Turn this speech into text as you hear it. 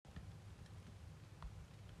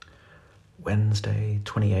Wednesday,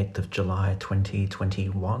 28th of July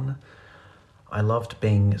 2021. I loved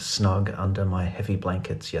being snug under my heavy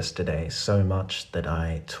blankets yesterday so much that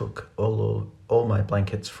I took all my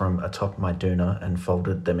blankets from atop my doona and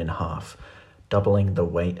folded them in half, doubling the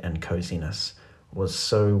weight and coziness. It was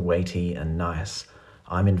so weighty and nice.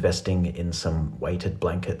 I'm investing in some weighted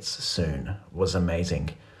blankets soon. It was amazing.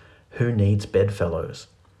 Who needs bedfellows?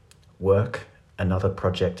 Work, another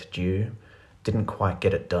project due, didn't quite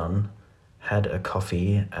get it done. Had a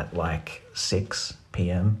coffee at like 6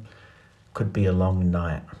 p.m. Could be a long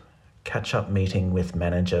night. Catch-up meeting with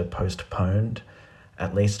manager postponed.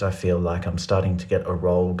 At least I feel like I'm starting to get a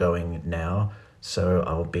roll going now, so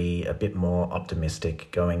I'll be a bit more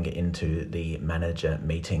optimistic going into the manager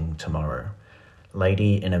meeting tomorrow.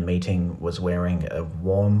 Lady in a meeting was wearing a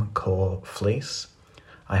warm core fleece.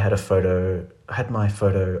 I had my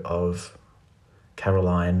photo of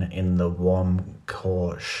Caroline in the warm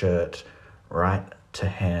core shirt right to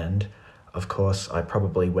hand. Of course, I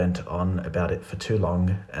probably went on about it for too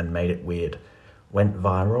long and made it weird. Went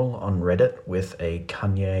viral on Reddit with a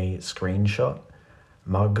Kanye screenshot.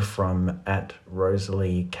 Mug from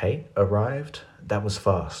 @RosalieKate arrived. That was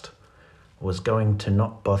fast. Was going to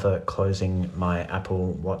not bother closing my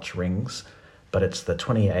Apple Watch rings, but it's the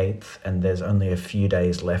 28th and there's only a few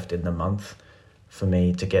days left in the month for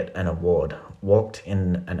me to get an award. Walked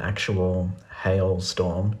in an actual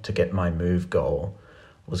hailstorm to get my move goal.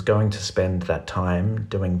 Was going to spend that time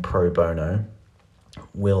doing pro bono.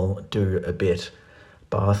 Will do a bit.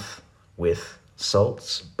 Bath with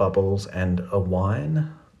salts, bubbles, and a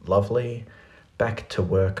wine. Lovely. Back to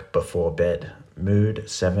work before bed. Mood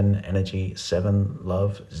 7, energy 7,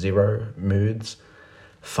 love 0, moods.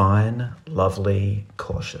 Fine, lovely,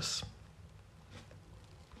 cautious.